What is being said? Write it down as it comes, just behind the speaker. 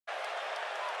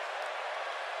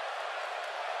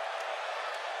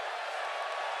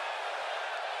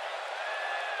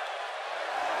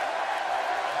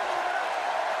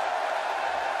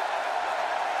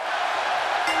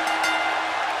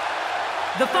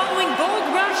The following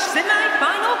Gold Rush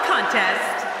semi-final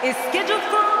contest is scheduled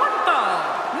for one fall.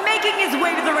 Making his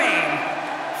way to the ring,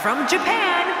 from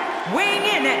Japan, weighing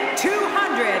in at 233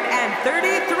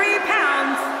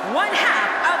 pounds, one half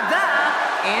of the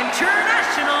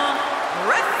International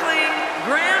Wrestling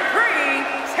Grand Prix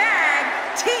Tag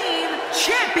Team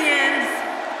Champions,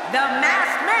 the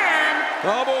Masked Man.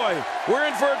 Oh boy, we're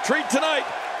in for a treat tonight.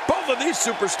 Both of these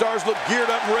superstars look geared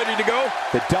up and ready to go.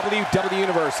 The WWE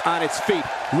Universe on its feet,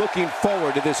 looking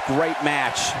forward to this great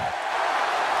match.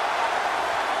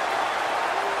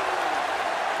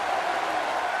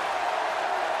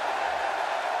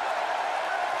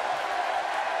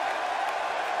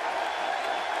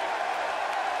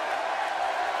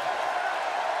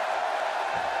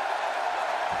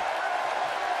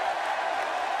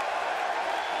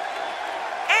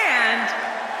 And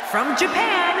from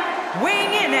Japan,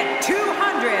 weighing in at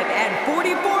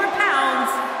 244 pounds,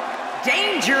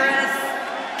 Dangerous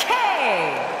K.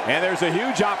 And there's a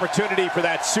huge opportunity for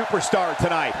that superstar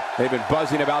tonight. They've been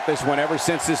buzzing about this one ever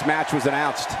since this match was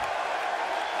announced.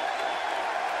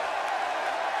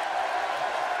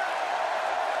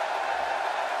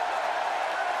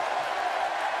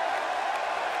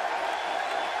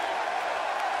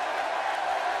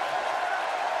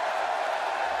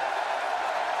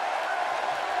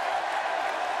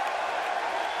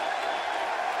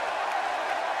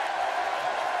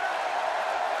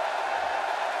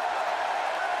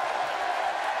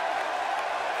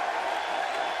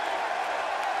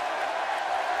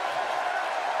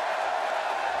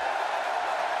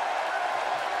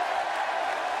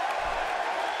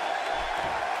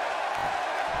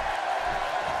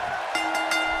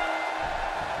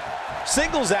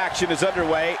 Singles action is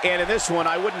underway, and in this one,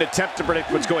 I wouldn't attempt to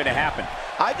predict what's going to happen.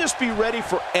 I'd just be ready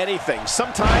for anything.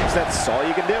 Sometimes that's all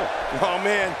you can do. Oh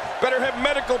man, better have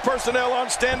medical personnel on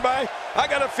standby. I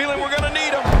got a feeling we're gonna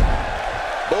need them.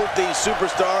 Both these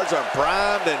superstars are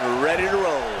primed and ready to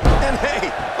roll. And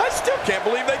hey, I still can't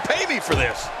believe they pay me for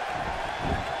this.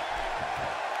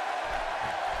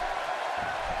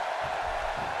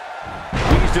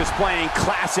 He's displaying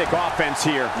classic offense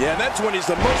here. Yeah, that's when he's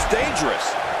the most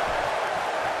dangerous.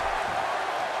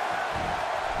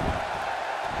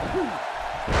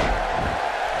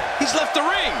 He's left the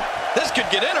ring. This could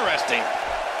get interesting.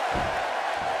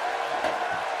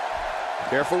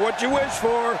 Careful what you wish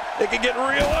for. It could get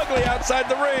real ugly outside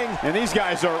the ring. And these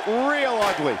guys are real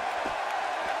ugly.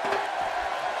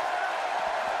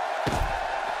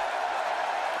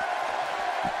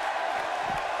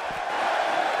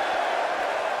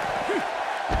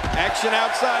 Action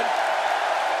outside.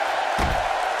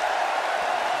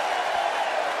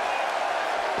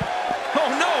 Oh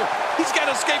no! He's got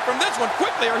to escape from this one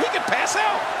quickly or he could pass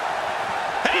out.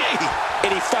 Hey!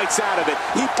 And he fights out of it.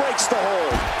 He breaks the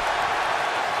hold.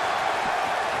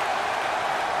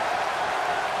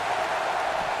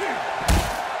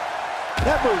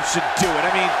 That move should do it.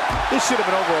 I mean, this should have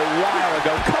been over a while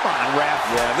ago. Come on, ref.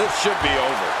 Yeah, this should be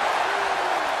over.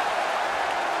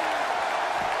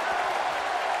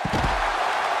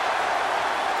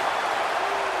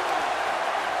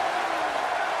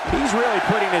 He's really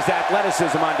putting his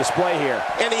athleticism on display here.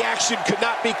 And the action could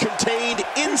not be contained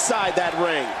inside that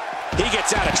ring. He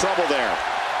gets out of trouble there.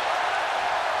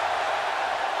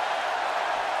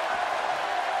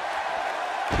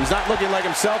 He's not looking like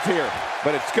himself here,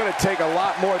 but it's going to take a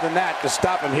lot more than that to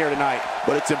stop him here tonight.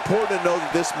 But it's important to know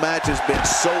that this match has been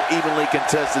so evenly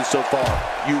contested so far.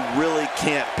 You really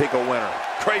can't pick a winner.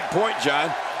 Great point,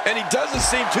 John. And he doesn't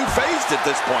seem too phased at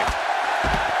this point.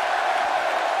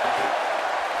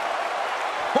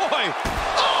 Boy!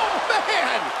 Oh,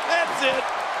 man! That's it!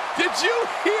 Did you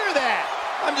hear that?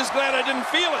 I'm just glad I didn't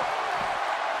feel it.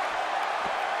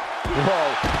 Whoa,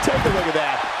 take a look at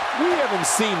that. We haven't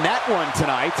seen that one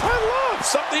tonight. I love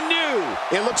something new.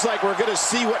 It looks like we're going to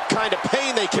see what kind of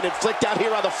pain they can inflict out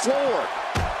here on the floor.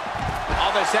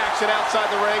 All this action outside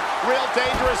the ring, real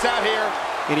dangerous out here.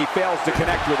 And he fails to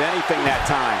connect with anything that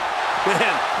time.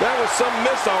 Man, that was some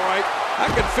miss, all right. I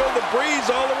can feel the breeze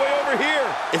all the way over here.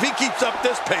 If he keeps up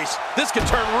this pace, this could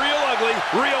turn real ugly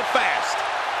real fast.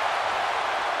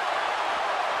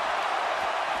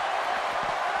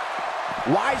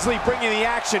 Wisely bringing the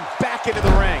action back into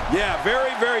the ring. Yeah,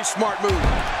 very, very smart move.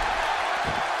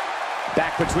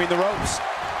 Back between the ropes.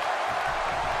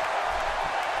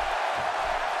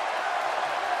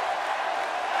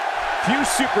 Few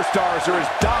superstars are as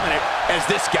dominant as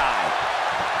this guy.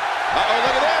 Uh-oh,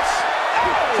 look at this.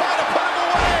 Oh, trying to put him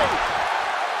away.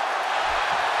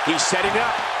 He's setting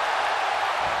up.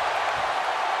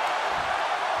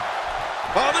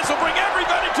 Oh, this will bring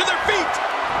everybody to their feet.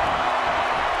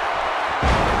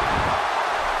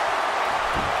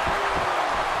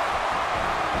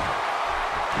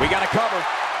 We got a cover.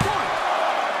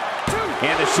 1, 2.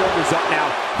 And the shoulder's up now.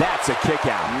 That's a kick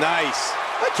out. Nice.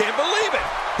 I can't believe it.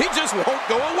 He just won't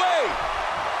go away.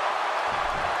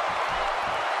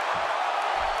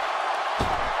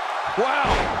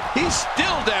 Wow, he's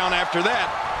still down after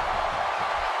that.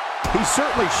 He's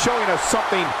certainly showing us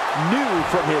something new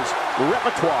from his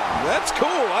repertoire. That's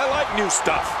cool. I like new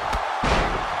stuff.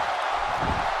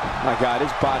 My God,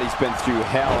 his body's been through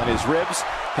hell, and his ribs.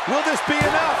 Will this be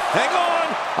enough? Hang on.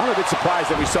 I'm a bit surprised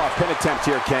that we saw a pin attempt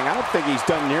here, King. I don't think he's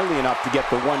done nearly enough to get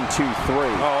the 1, 2, 3.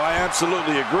 Oh, I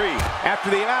absolutely agree. After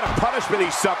the amount of punishment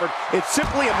he suffered, it's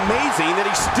simply amazing that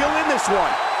he's still in this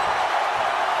one.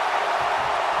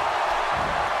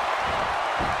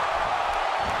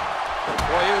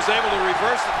 Boy, he was able to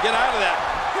reverse it and get out of that.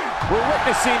 We're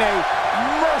witnessing a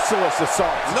merciless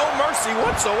assault. No mercy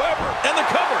whatsoever. And the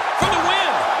cover for the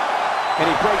win. And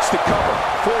he breaks the cover,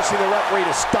 forcing the referee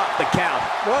to stop the count.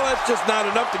 Well, that's just not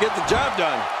enough to get the job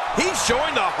done. He's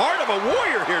showing the heart of a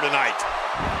warrior here tonight.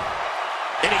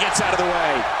 And he gets out of the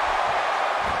way.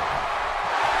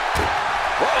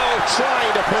 Uh-oh,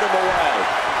 trying to put him away.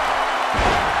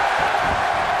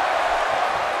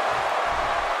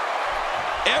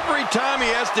 Every time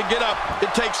he has to get up, it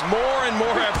takes more and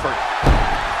more effort.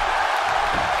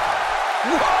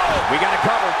 Whoa! We got a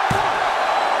cover.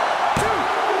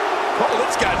 Oh,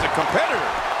 this guy's a competitor.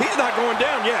 He's not going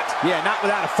down yet. Yeah, not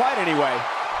without a fight anyway.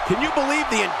 Can you believe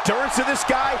the endurance of this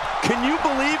guy? Can you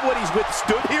believe what he's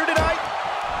withstood here tonight?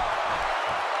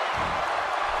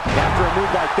 After a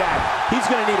move like that, he's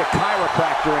going to need a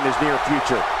chiropractor in his near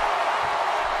future.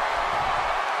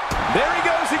 There he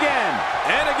goes again.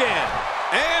 And again.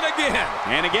 And again.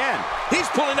 And again. He's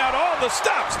pulling out all the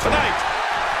stops tonight.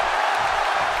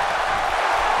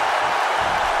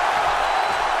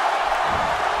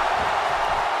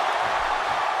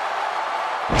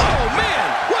 Oh, man.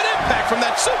 What impact from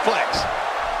that suplex.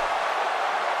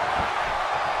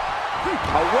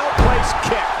 A well-placed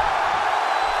kick.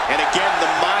 And again, the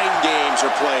mind games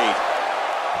are played.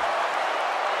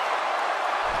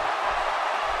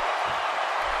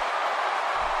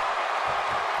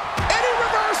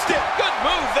 Good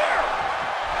move there.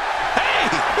 Hey,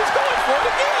 he's going for it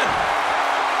again.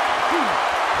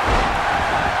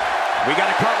 We got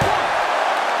a cover.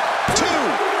 2.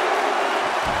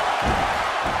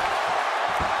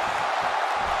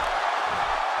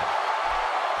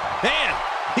 Man,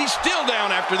 he's still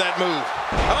down after that move.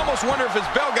 I almost wonder if his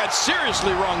bell got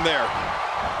seriously wrong there.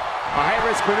 A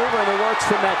high-risk maneuver in the works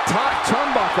from that top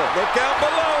turnbuckle. Look out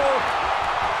below.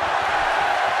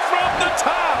 From the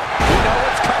top. You know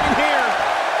what's coming here.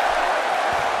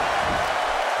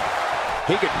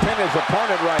 He could pin his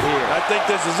opponent right here. I think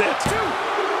this is it. 2.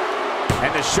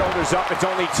 And the shoulder's up. It's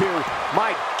only 2.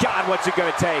 My God, what's it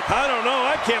going to take? I don't know.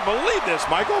 I can't believe this,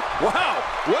 Michael. Wow,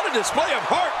 what a display of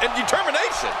heart and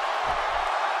determination.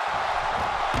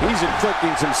 He's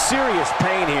inflicting some serious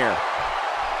pain here.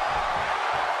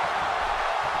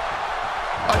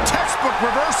 A textbook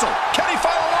reversal. Can he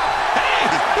follow up? Hey,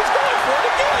 he's going for it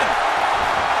again.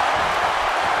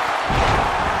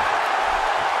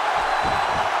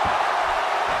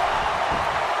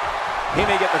 He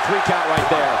may get the 3 count right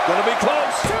there. Gonna be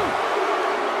close. 2,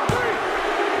 3.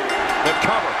 The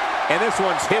cover. And this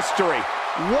one's history.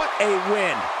 What a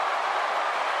win.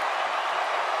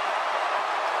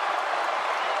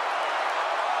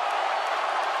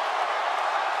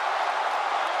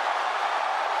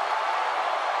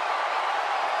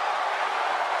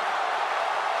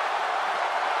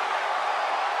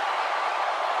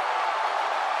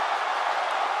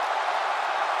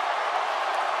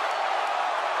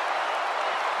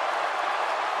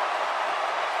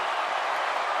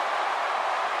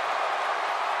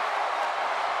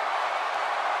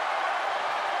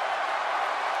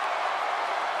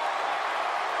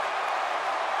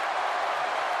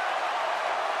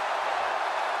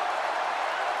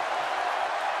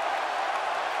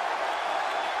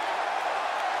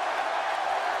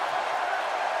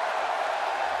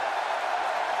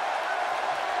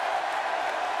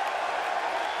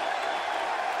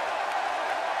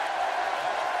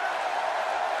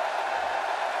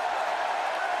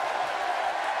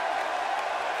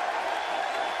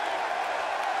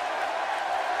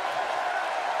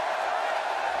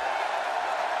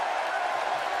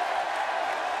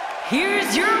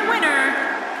 Here's your winner,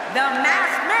 the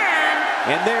Masked Man.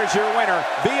 And there's your winner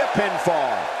via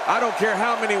pinfall. I don't care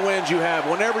how many wins you have.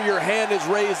 Whenever your hand is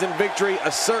raised in victory,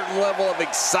 a certain level of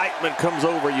excitement comes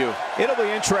over you. It'll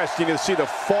be interesting to see the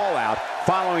fallout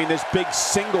following this big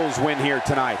singles win here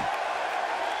tonight.